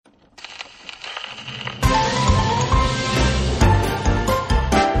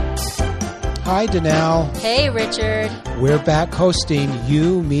Hi, Danelle. Hey, Richard. We're back hosting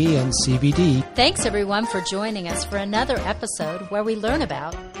You, Me, and CBD. Thanks, everyone, for joining us for another episode where we learn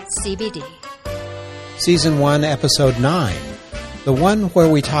about CBD. Season 1, Episode 9. The one where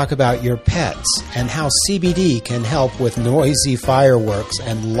we talk about your pets and how CBD can help with noisy fireworks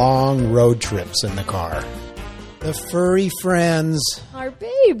and long road trips in the car. The furry friends. Our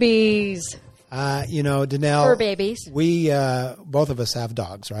babies. Danelle. Fur babies. We, both of us have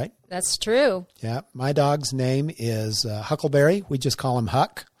dogs, right? That's true. Yeah. My dog's name is Huckleberry. We just call him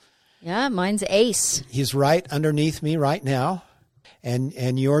Huck. Yeah, mine's Ace. He's right underneath me right now.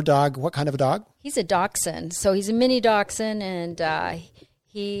 And your dog, what kind of a dog? He's a dachshund. So he's a mini dachshund, and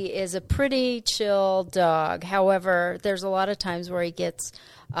he is a pretty chill dog. However, there's a lot of times where he gets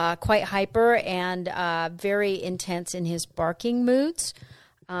quite hyper and very intense in his barking moods.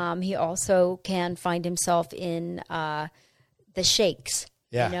 He also can find himself in the shakes,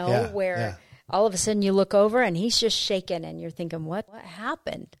 where all of a sudden you look over and he's just shaking and you're thinking, what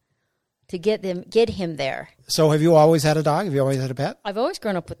happened to get him there? So have you always had a dog? Have you always had a pet? I've always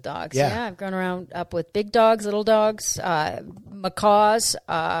grown up with dogs. Yeah. I've grown up with big dogs, little dogs, macaws.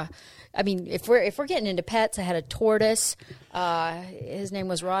 If we're getting into pets, I had a tortoise. His name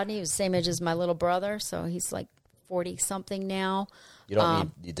was Rodney. He was the same age as my little brother, so he's like 40-something now. You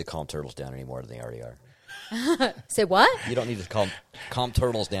don't need to calm turtles down any more than they already are. Say what? You don't need to calm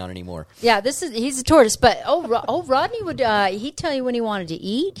turtles down anymore. Yeah, he's a tortoise, but Rodney would he'd tell you when he wanted to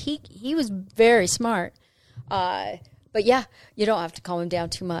eat. He was very smart. But yeah, you don't have to calm him down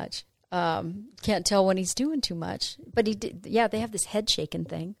too much. Can't tell when he's doing too much. But he did. Yeah, they have this head shaking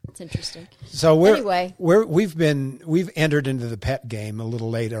thing. It's interesting. So we've entered into the pet game a little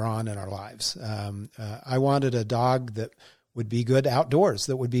later on in our lives. I wanted a dog that would be good outdoors,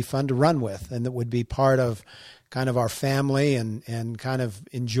 that would be fun to run with, and that would be part of kind of our family and kind of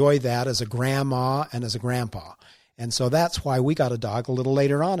enjoy that as a grandma and as a grandpa. And so that's why we got a dog a little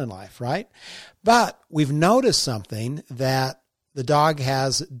later on in life, right? But we've noticed something, that the dog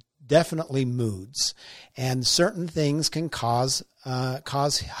has definitely moods, and certain things can cause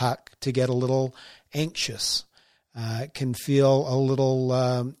Huck to get a little anxious. Can feel a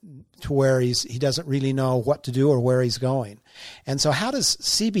little to where he doesn't really know what to do or where he's going. And so how does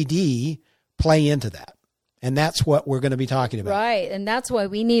CBD play into that? And that's what we're going to be talking about. Right, and that's why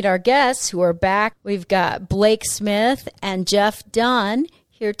we need our guests who are back. We've got Blake Smith and Jeff Dunn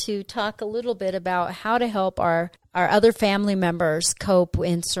here to talk a little bit about how to help our other family members cope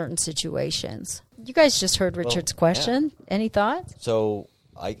in certain situations. You guys just heard Richard's question. Yeah. Any thoughts? So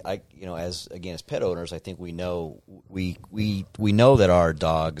I as pet owners, I think we know that our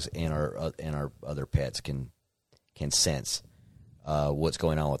dogs and our other pets can sense what's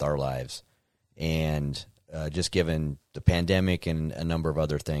going on with our lives, and just given the pandemic and a number of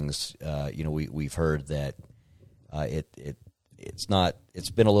other things, we've heard that it's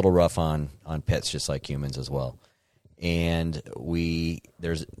been a little rough on pets just like humans as well, and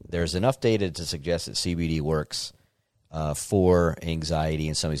there's enough data to suggest that CBD works for anxiety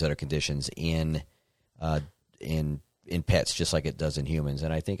and some of these other conditions in pets, just like it does in humans.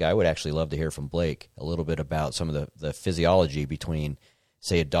 And I think I would actually love to hear from Blake a little bit about some of the physiology between,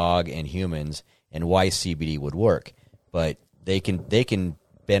 say, a dog and humans, and why CBD would work. But they can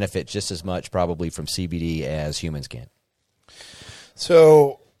benefit just as much probably from CBD as humans can.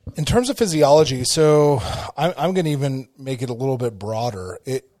 So in terms of physiology, I'm going to even make it a little bit broader.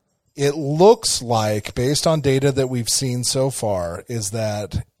 It looks like, based on data that we've seen so far, is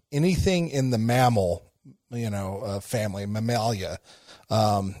that anything in the mammal, family, Mammalia,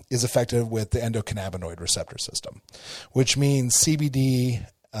 is affected with the endocannabinoid receptor system, which means CBD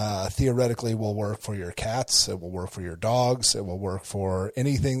theoretically will work for your cats. It will work for your dogs. It will work for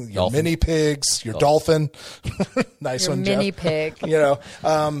anything, your dolphin. mini pigs, your dolphin. Nice your one, mini Jeff. pig.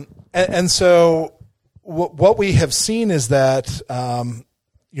 And so what we have seen is that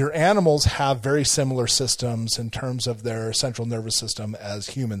your animals have very similar systems in terms of their central nervous system as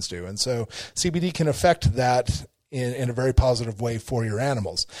humans do. And so CBD can affect that in a very positive way for your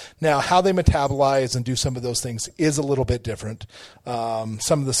animals. Now, how they metabolize and do some of those things is a little bit different.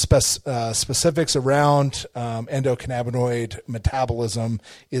 Some of the specifics around endocannabinoid metabolism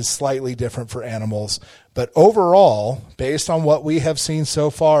is slightly different for animals. But overall, based on what we have seen so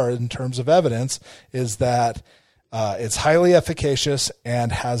far in terms of evidence, is that it's highly efficacious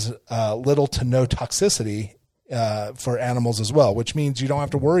and has little to no toxicity for animals as well, which means you don't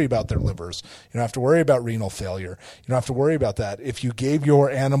have to worry about their livers. You don't have to worry about renal failure. You don't have to worry about that. If you gave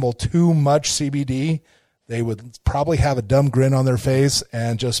your animal too much CBD, they would probably have a dumb grin on their face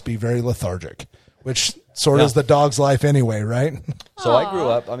and just be very lethargic, which So does the dog's life anyway, right? So I grew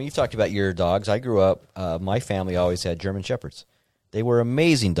up, I mean, you've talked about your dogs. I grew up, my family always had German Shepherds. They were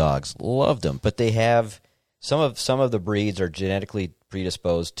amazing dogs, loved them, but they have, some of the breeds are genetically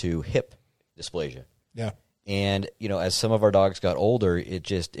predisposed to hip dysplasia. Yeah. And, you know, as some of our dogs got older,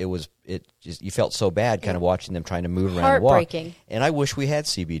 you felt so bad kind of watching them trying to move around and walk. Heartbreaking. And I wish we had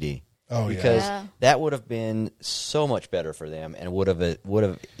CBD. Oh, because yeah. that would have been so much better for them, and would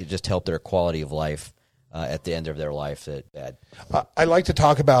have just helped their quality of life at the end of their life. I like to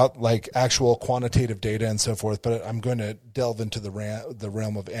talk about like actual quantitative data and so forth, but I'm going to delve into the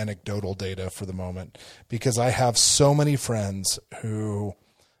realm of anecdotal data for the moment, because I have so many friends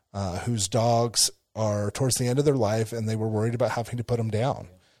whose dogs are towards the end of their life, and they were worried about having to put them down.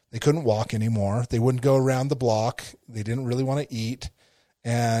 They couldn't walk anymore. They wouldn't go around the block. They didn't really want to eat.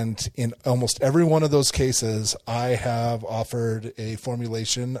 And in almost every one of those cases, I have offered a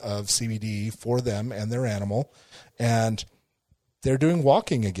formulation of CBD for them and their animal, and they're doing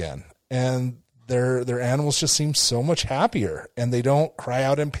walking again. And their animals just seem so much happier, and they don't cry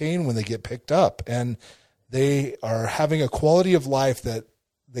out in pain when they get picked up. And they are having a quality of life that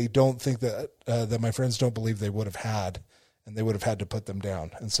they don't think that my friends don't believe they would have had, and they would have had to put them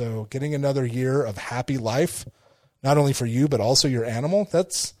down. And so getting another year of happy life, not only for you, but also your animal,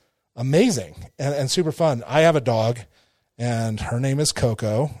 that's amazing and super fun. I have a dog, and her name is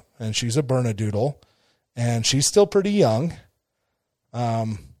Coco, and she's a Bernedoodle, and she's still pretty young.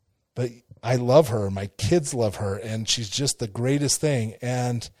 But I love her. My kids love her, and she's just the greatest thing.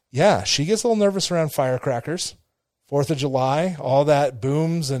 And yeah, she gets a little nervous around firecrackers. 4th of July, all that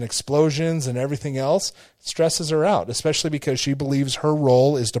booms and explosions and everything else stresses her out, especially because she believes her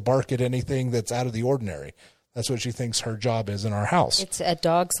role is to bark at anything that's out of the ordinary. That's what she thinks her job is in our house. It's a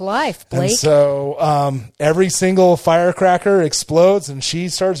dog's life, Blake. And so every single firecracker explodes, and she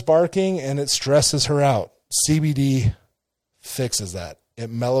starts barking, and it stresses her out. CBD fixes that. It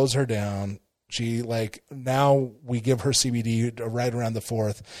mellows her down. Now we give her CBD right around the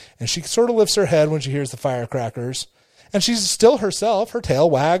 4th, and she sort of lifts her head when she hears the firecrackers. And she's still herself. Her tail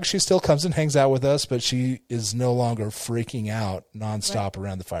wags. She still comes and hangs out with us, but she is no longer freaking out nonstop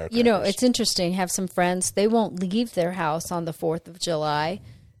around the firecrackers. You know, it's interesting. Have some friends. They won't leave their house on the 4th of July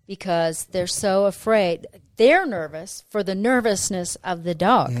because they're so afraid. They're nervous for the nervousness of the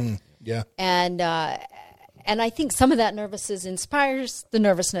dog. Yeah. And I think some of that nervousness inspires the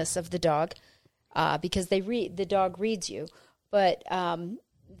nervousness of the dog because the dog reads you. But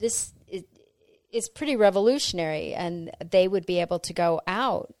this is pretty revolutionary, and they would be able to go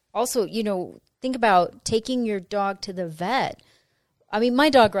out. Also, you know, think about taking your dog to the vet. I mean, my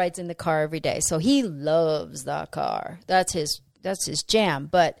dog rides in the car every day, so he loves the car. That's his jam.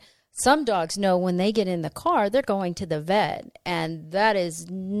 But some dogs know when they get in the car, they're going to the vet, and that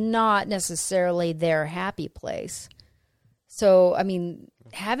is not necessarily their happy place. So, I mean,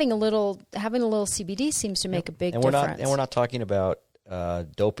 having a little CBD seems to make a big difference. We're not talking about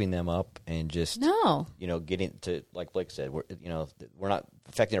doping them up and just getting to, like Blake said, we're not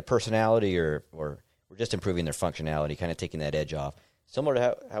affecting their personality or we're just improving their functionality, kind of taking that edge off. Similar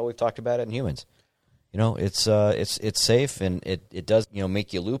to how we've talked about it in humans. You know, it's safe, and it does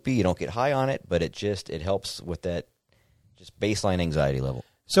make you loopy. You don't get high on it, but it helps with that just baseline anxiety level.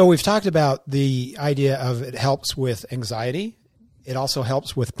 So we've talked about the idea of it helps with anxiety. It also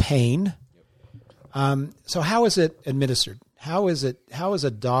helps with pain. So how is it administered? How is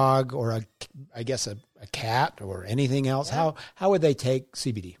a dog or a cat or anything else? How would they take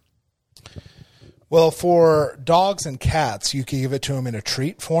CBD? Well, for dogs and cats, you can give it to them in a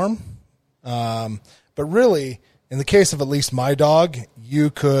treat form. But really, in the case of at least my dog, you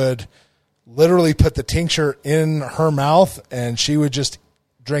could literally put the tincture in her mouth, and she would just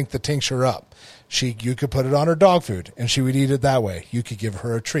drink the tincture up. You could put it on her dog food, and she would eat it that way. You could give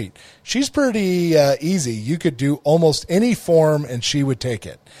her a treat. She's pretty easy. You could do almost any form, and she would take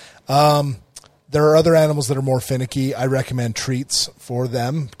it. There are other animals that are more finicky. I recommend treats for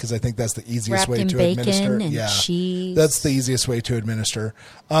them because I think that's the easiest way to administer. And cheese. That's the easiest way to administer.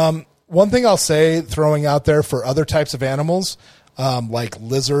 One thing I'll say, throwing out there for other types of animals, like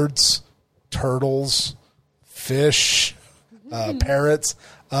lizards, turtles, fish, parrots,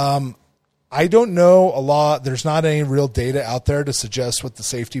 I don't know a lot. There's not any real data out there to suggest what the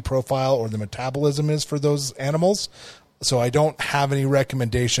safety profile or the metabolism is for those animals. So I don't have any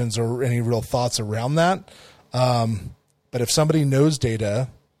recommendations or any real thoughts around that. But if somebody knows data,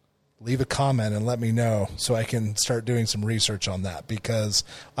 leave a comment and let me know so I can start doing some research on that, because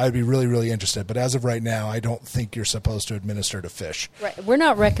I'd be really, really interested. But as of right now, I don't think you're supposed to administer to fish. Right. We're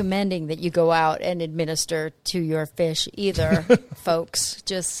not recommending that you go out and administer to your fish either, folks.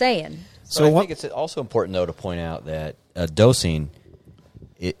 Just saying. So I think it's also important, though, to point out that dosing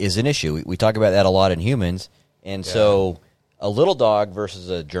is an issue. We talk about that a lot in humans, and so a little dog versus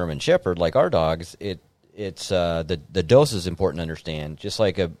a German Shepherd, like our dogs, it's the dose is important to understand, just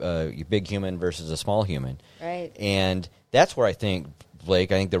like a big human versus a small human. Right. And that's where I think, Blake,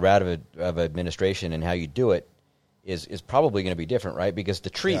 the route of administration and how you do it is probably going to be different, right? Because the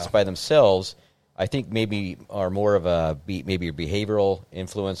treats by themselves, I think maybe are more of maybe a behavioral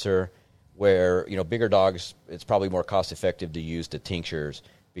influencer, where bigger dogs, it's probably more cost effective to use the tinctures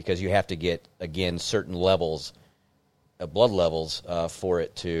because you have to get, again, certain levels, blood levels, for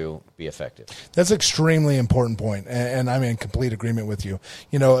it to be effective. That's an extremely important point, and I'm in complete agreement with you.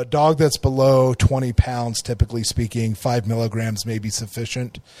 A dog that's below 20 pounds, typically speaking, 5 milligrams may be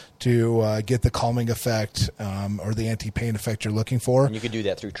sufficient to get the calming effect or the anti-pain effect you're looking for. And you can do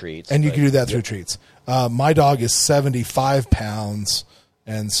that through treats. And you can do that through treats. My dog is 75 pounds,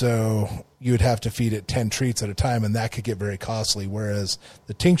 and so you would have to feed it 10 treats at a time, and that could get very costly, whereas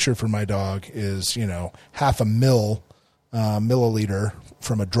the tincture for my dog is, half a milliliter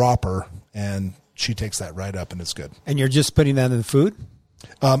from a dropper, and she takes that right up, and it's good. And you're just putting that in the food?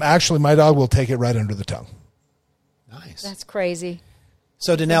 Actually, my dog will take it right under the tongue. Nice. That's crazy.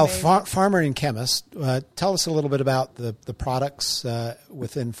 So, Danelle, Farmer and Chemist, tell us a little bit about the products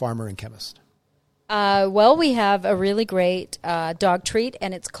within Farmer and Chemist. Well, we have a really great dog treat,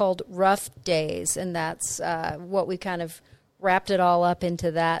 and it's called Rough Days, and that's what we kind of wrapped it all up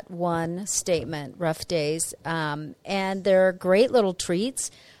into that one statement, Rough Days. And they're great little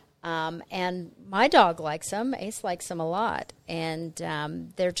treats. And my dog likes them. Ace likes them a lot. And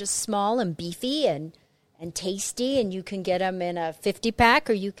they're just small and beefy and tasty. And you can get them in a 50-pack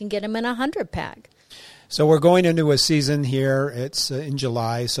or you can get them in a 100-pack. So we're going into a season here. It's in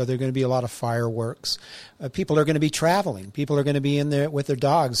July, so there are going to be a lot of fireworks. People are going to be traveling. People are going to be in there with their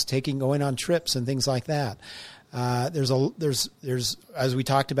dogs, going on trips and things like that. There's as we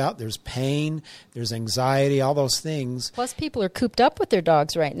talked about, there's pain, there's anxiety, all those things. Plus, people are cooped up with their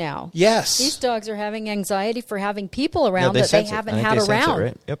dogs right now. Yes, these dogs are having anxiety for having people around that they haven't had around.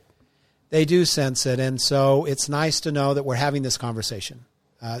 Right? Yep, they do sense it, and so it's nice to know that we're having this conversation.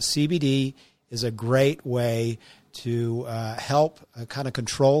 CBD is a great way to help kind of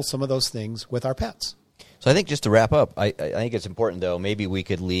control some of those things with our pets. So I think just to wrap up, I think it's important, though, maybe we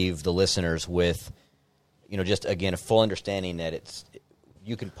could leave the listeners with, just, again, a full understanding that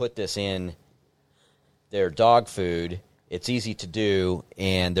you can put this in their dog food. It's easy to do,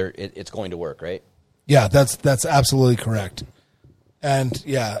 and it's going to work, right? Yeah, that's absolutely correct. And,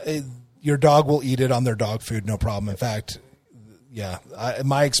 your dog will eat it on their dog food, no problem. In fact,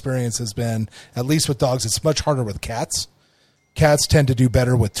 my experience has been, at least with dogs, it's much harder with cats. Cats tend to do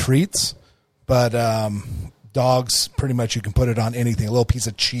better with treats, but dogs, pretty much you can put it on anything, a little piece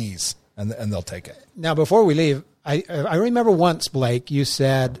of cheese, and they'll take it. Now, before we leave, I remember once, Blake, you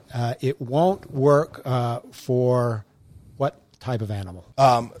said it won't work for what type of animal?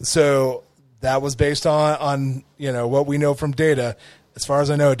 So that was based on what we know from data. As far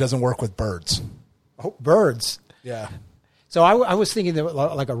as I know, it doesn't work with birds. Oh, birds. Yeah. So I was thinking that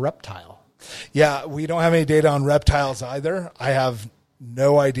like a reptile. Yeah, we don't have any data on reptiles either. I have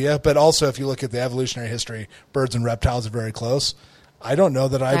no idea. But also, if you look at the evolutionary history, birds and reptiles are very close. I don't know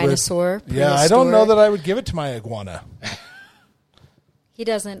that I Dinosaur, would. Yeah, I don't know that I would give it to my iguana. He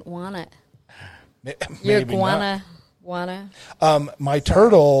doesn't want it. Your iguana, wanna. My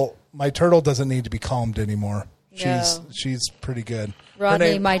turtle doesn't need to be calmed anymore. No. She's pretty good.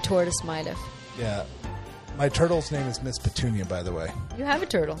 Rodney, my tortoise, might have. Yeah. My turtle's name is Miss Petunia, by the way. You have a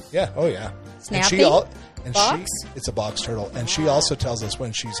turtle. Yeah. Oh, yeah. Snappy? Box? It's a box turtle. And she also tells us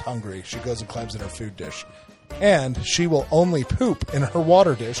when she's hungry. She goes and climbs in her food dish. And she will only poop in her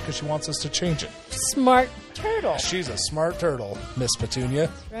water dish because she wants us to change it. Smart turtle. She's a smart turtle, Miss Petunia.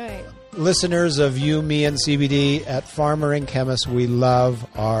 Right. Listeners of You, Me, and CBD at Farmer and Chemist, we love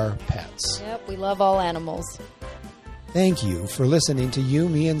our pets. Yep, we love all animals. Thank you for listening to You,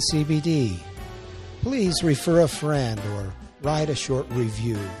 Me, and CBD. Please refer a friend or write a short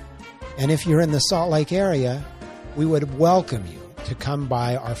review. And if you're in the Salt Lake area, we would welcome you to come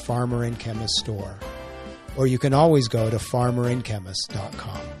by our Farmer and Chemist store. Or you can always go to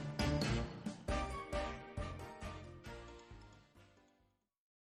farmerandchemist.com.